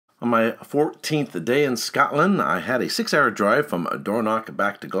On my 14th day in Scotland, I had a 6-hour drive from Dornoch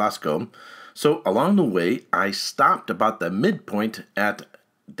back to Glasgow. So along the way, I stopped about the midpoint at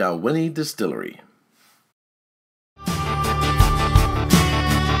Dalwhinnie Distillery.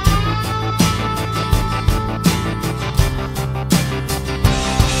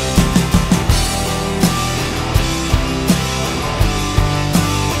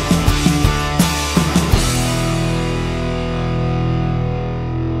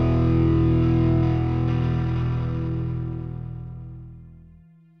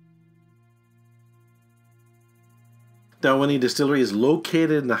 Dalwhinnie Distillery is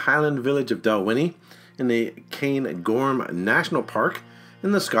located in the Highland village of Dalwhinnie in the Cairngorm National Park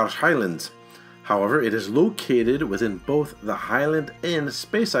in the Scottish Highlands. However, it is located within both the Highland and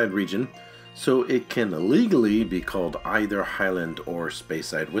Speyside region, so it can legally be called either Highland or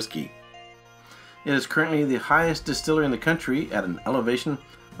Speyside whiskey. It is currently the highest distillery in the country at an elevation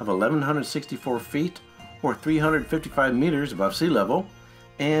of 1,164 feet or 355 meters above sea level,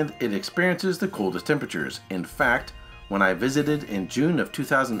 and it experiences the coldest temperatures. In fact, when I visited in June of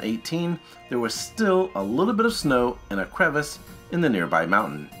 2018, there was still a little bit of snow in a crevice in the nearby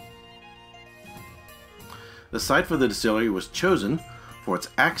mountain. The site for the distillery was chosen for its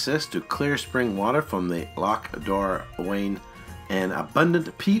access to clear spring water from the Loch Dalwhinnie and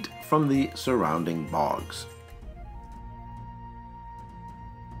abundant peat from the surrounding bogs.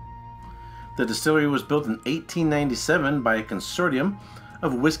 The distillery was built in 1897 by a consortium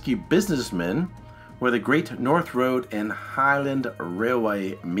of whiskey businessmen where the Great North Road and Highland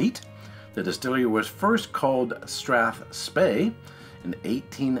Railway meet. The distillery was first called Strathspey. In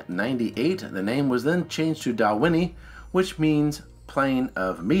 1898, the name was then changed to Dalwhinnie, which means plain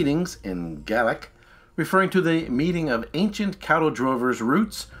of meetings in Gaelic, referring to the meeting of ancient cattle drovers'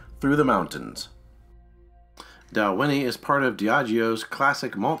 routes through the mountains. Dalwhinnie is part of Diageo's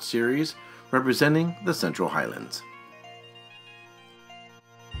classic malt series, representing the Central Highlands.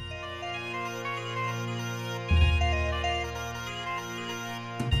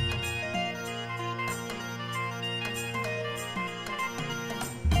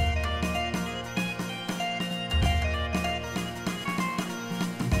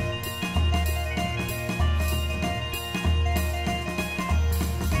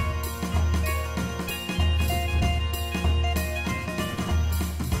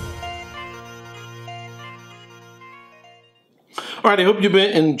 All right, I hope you've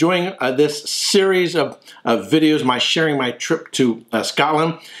been enjoying this series of videos, sharing my trip to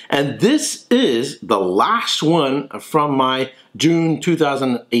Scotland. And this is the last one from my June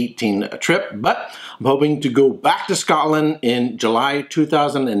 2018 trip, but I'm hoping to go back to Scotland in July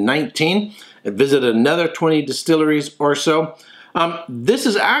 2019 and visit another 20 distilleries or so. This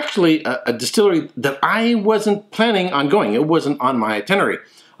is actually a distillery that I wasn't planning on going. It wasn't on my itinerary.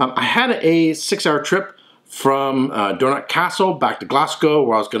 I had a 6-hour trip from Dornoch Castle back to Glasgow,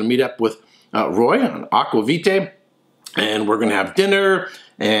 where I was going to meet up with Roy on Aqua Vitae, and we're going to have dinner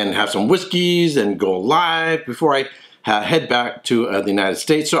and have some whiskeys and go live before I head back to the United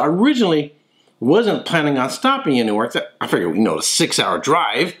States. So I originally wasn't planning on stopping anywhere. I figured, you know, a 6-hour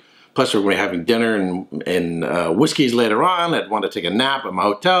drive, plus we're going to be having dinner and whiskeys later on. I'd want to take a nap at my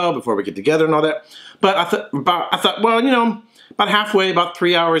hotel before we get together and all that. But I thought, well, you know, about halfway, about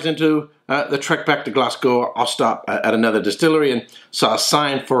 3 hours into the trek back to Glasgow, I'll stop at another distillery, and saw a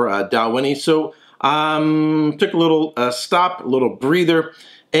sign for Dalwhinnie. So took a little stop, a little breather,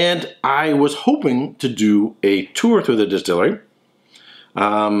 and I was hoping to do a tour through the distillery.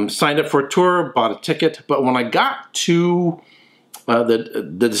 Signed up for a tour, bought a ticket, but when I got to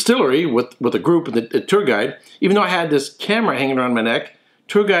the distillery with a group and the tour guide, even though I had this camera hanging around my neck,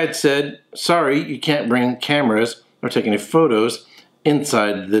 tour guide said, sorry, you can't bring cameras or take any photos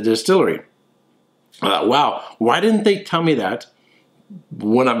inside the distillery. Wow, why didn't they tell me that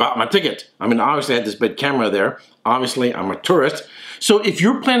when I bought my ticket? I mean, obviously I had this big camera there. Obviously, I'm a tourist. So if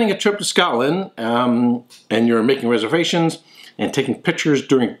you're planning a trip to Scotland and you're making reservations and taking pictures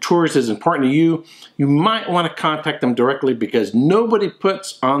during tours is important to you, you might want to contact them directly, because nobody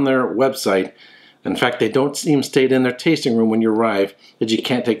puts on their website, in fact, they don't even state in their tasting room when you arrive, that you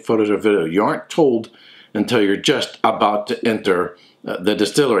can't take photos or video. You aren't told until you're just about to enter the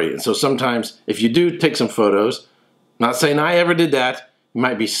distillery. And so sometimes if you do take some photos, not saying I ever did that, you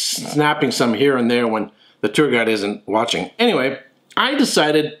might be snapping some here and there when the tour guide isn't watching. Anyway, I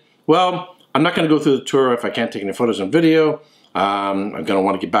decided, well, I'm not going to go through the tour if I can't take any photos and video. I'm going to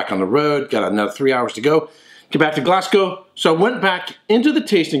want to get back on the road. Got another 3 hours to go. Get back to Glasgow. So I went back into the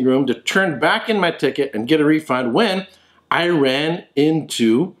tasting room to turn back in my ticket and get a refund when I ran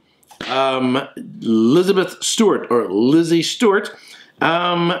into Elizabeth Stewart, or Lizzy Stewart,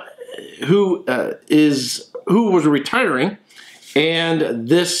 who was retiring, and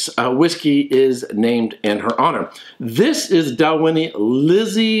this whiskey is named in her honor. This is Dalwhinnie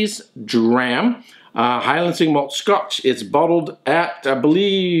Lizzy's Dram Highland Single Malt Scotch. It's bottled at, I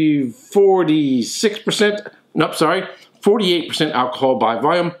believe, 46%. Nope, sorry, 48% alcohol by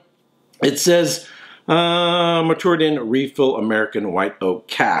volume. It says matured in refill American white oak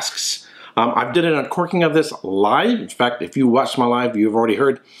casks. I've done an uncorking of this live. In fact, if you watched my live, you've already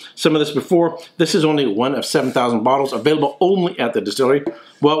heard some of this before. This is only one of 7,000 bottles available only at the distillery.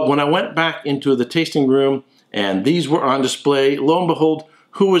 Well, when I went back into the tasting room and these were on display, lo and behold,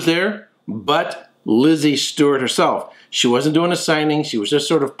 who was there but Lizzy Stewart herself. She wasn't doing a signing. She was just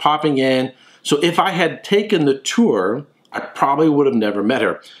sort of popping in. So if I had taken the tour, I probably would have never met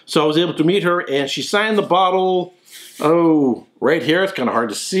her. So I was able to meet her, and she signed the bottle, oh, right here. It's kind of hard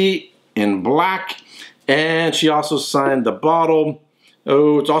to see, in black. And she also signed the bottle.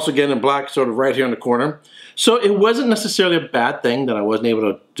 Oh, it's also again in black, sort of right here in the corner. So it wasn't necessarily a bad thing that I wasn't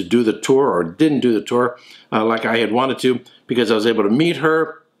able to do the tour, or didn't do the tour like I had wanted to, because I was able to meet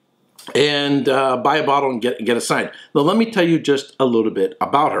her and buy a bottle and get it signed. Now let me tell you just a little bit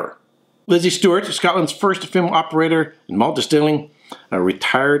about her. Lizzy Stewart, Scotland's first female operator in malt distilling,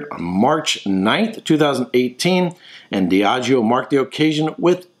 retired on March 9th, 2018, and Diageo marked the occasion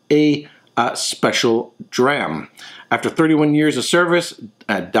with a special dram. After 31 years of service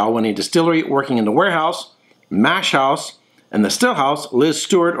at Dalwhinnie Distillery, working in the warehouse, mash house, and the still house, Liz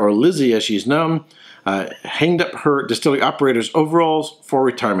Stewart, or Lizzy as she's known, hanged up her distillery operator's overalls for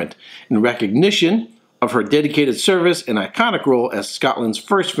retirement. In recognition of her dedicated service and iconic role as Scotland's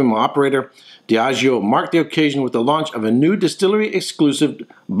first female operator, Diageo marked the occasion with the launch of a new distillery-exclusive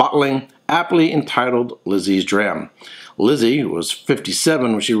bottling aptly entitled Lizzy's Dram. Lizzy, who was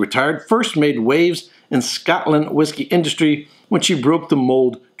 57 when she retired, first made waves in Scotland whiskey industry when she broke the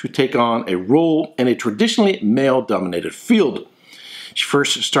mold to take on a role in a traditionally male-dominated field. She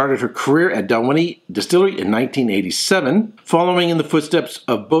first started her career at Dalwhinnie Distillery in 1987, following in the footsteps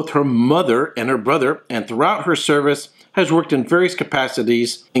of both her mother and her brother, and throughout her service has worked in various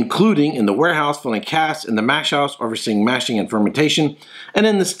capacities, including in the warehouse filling casks, in the mash house overseeing mashing and fermentation, and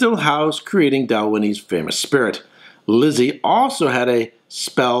in the still house creating Dalwhinnie's famous spirit. Lizzy also had a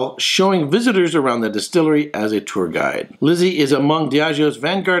spell showing visitors around the distillery as a tour guide. Lizzy is among Diageo's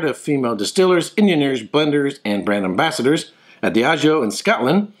vanguard of female distillers, engineers, blenders, and brand ambassadors. At Diageo in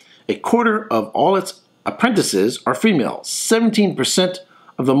Scotland, a quarter of all its apprentices are female. 17%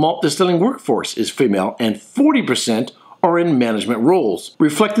 of the malt distilling workforce is female, and 40% are in management roles,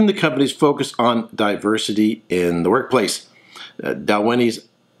 reflecting the company's focus on diversity in the workplace. Dalwhinnie's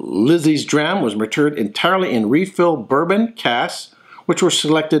Lizzy's Dram was matured entirely in refill bourbon casks, which were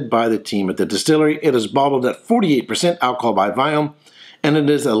selected by the team at the distillery. It is bottled at 48% alcohol by volume, and it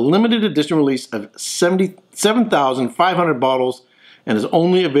is a limited edition release of 77,500 bottles and is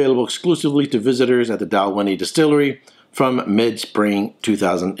only available exclusively to visitors at the Dalwhinnie Distillery from mid-spring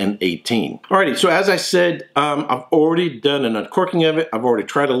 2018. Alrighty, so as I said, I've already done an uncorking of it. I've already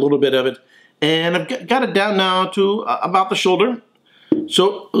tried a little bit of it, and I've got it down now to about the shoulder.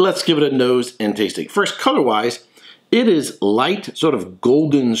 So let's give it a nose and tasting. First, color-wise, it is light, sort of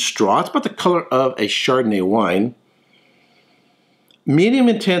golden straw. It's about the color of a Chardonnay wine. Medium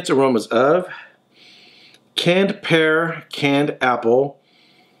intense aromas of canned pear, canned apple,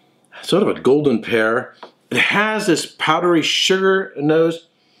 sort of a golden pear. It has this powdery sugar nose,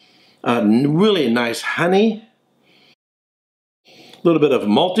 really nice honey, a little bit of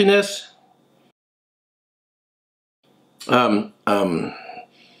maltiness,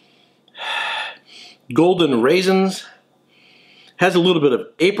 golden raisins, has a little bit of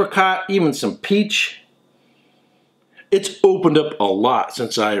apricot, even some peach. It's opened up a lot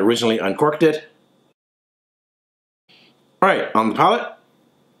since I originally uncorked it. All right, on the palate.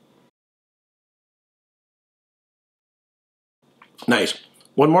 Nice.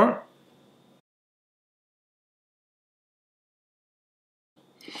 One more.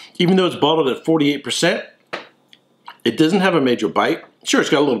 Even though it's bottled at 48%, it doesn't have a major bite. Sure, it's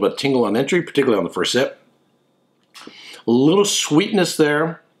got a little bit of tingle on entry, particularly on the first sip. A little sweetness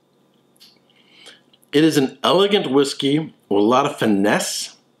there. It is an elegant whiskey with a lot of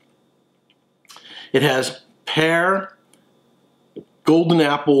finesse. It has pear, golden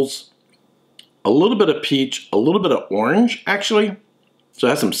apples, a little bit of peach, a little bit of orange, actually. So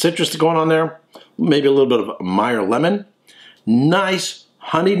it has some citrus going on there. Maybe a little bit of Meyer lemon. Nice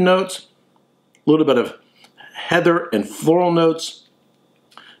honeyed notes. A little bit of heather and floral notes.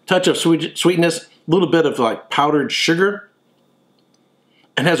 Touch of sweetness. A little bit of like powdered sugar.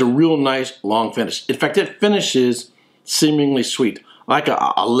 And has a real nice long finish. In fact, it finishes seemingly sweet. like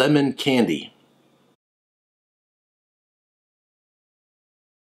a lemon candy.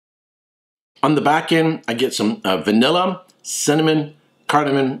 On the back end, I get some vanilla, cinnamon,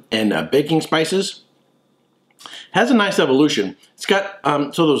 cardamom, and baking spices. Has a nice evolution. It's got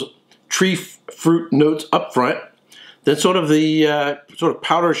sort of those tree fruit notes up front. Then sort of the sort of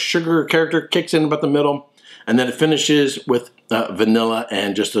powdered sugar character kicks in about the middle, and then it finishes with vanilla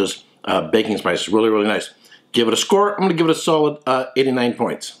and just those baking spices. Really, really nice. Give it a score. I'm going to give it a solid 89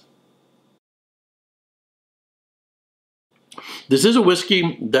 points. This is a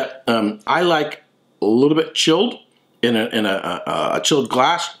whiskey that I like a little bit chilled in a chilled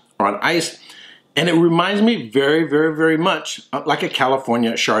glass or on ice, and it reminds me very, very, very much like a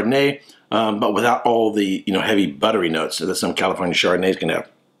California Chardonnay, but without all the heavy buttery notes that some California Chardonnays can have.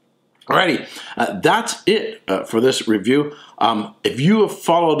 Alrighty, that's it for this review. If you have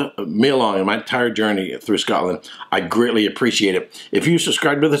followed me along in my entire journey through Scotland, I greatly appreciate it. If you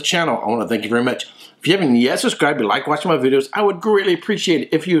subscribe to this channel, I want to thank you very much. If you haven't yet subscribed, you like watching my videos, I would greatly appreciate it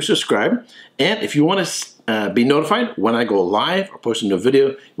if you subscribe. And if you want to be notified when I go live or post a new video,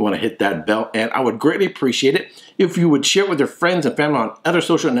 you want to hit that bell. And I would greatly appreciate it if you would share it with your friends and family on other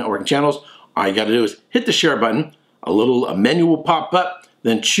social networking channels. All you got to do is hit the share button. A little menu will pop up.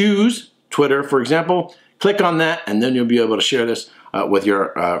 Then choose Twitter, for example. Click on that, and then you'll be able to share this with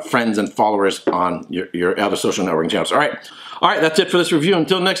your friends and followers on your other social networking channels. All right, that's it for this review.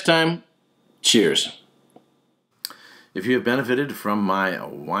 Until next time, cheers. If you have benefited from my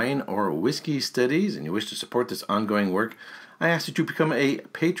wine or whiskey studies and you wish to support this ongoing work, I ask that you become a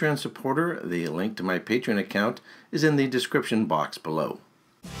Patreon supporter. The link to my Patreon account is in the description box below.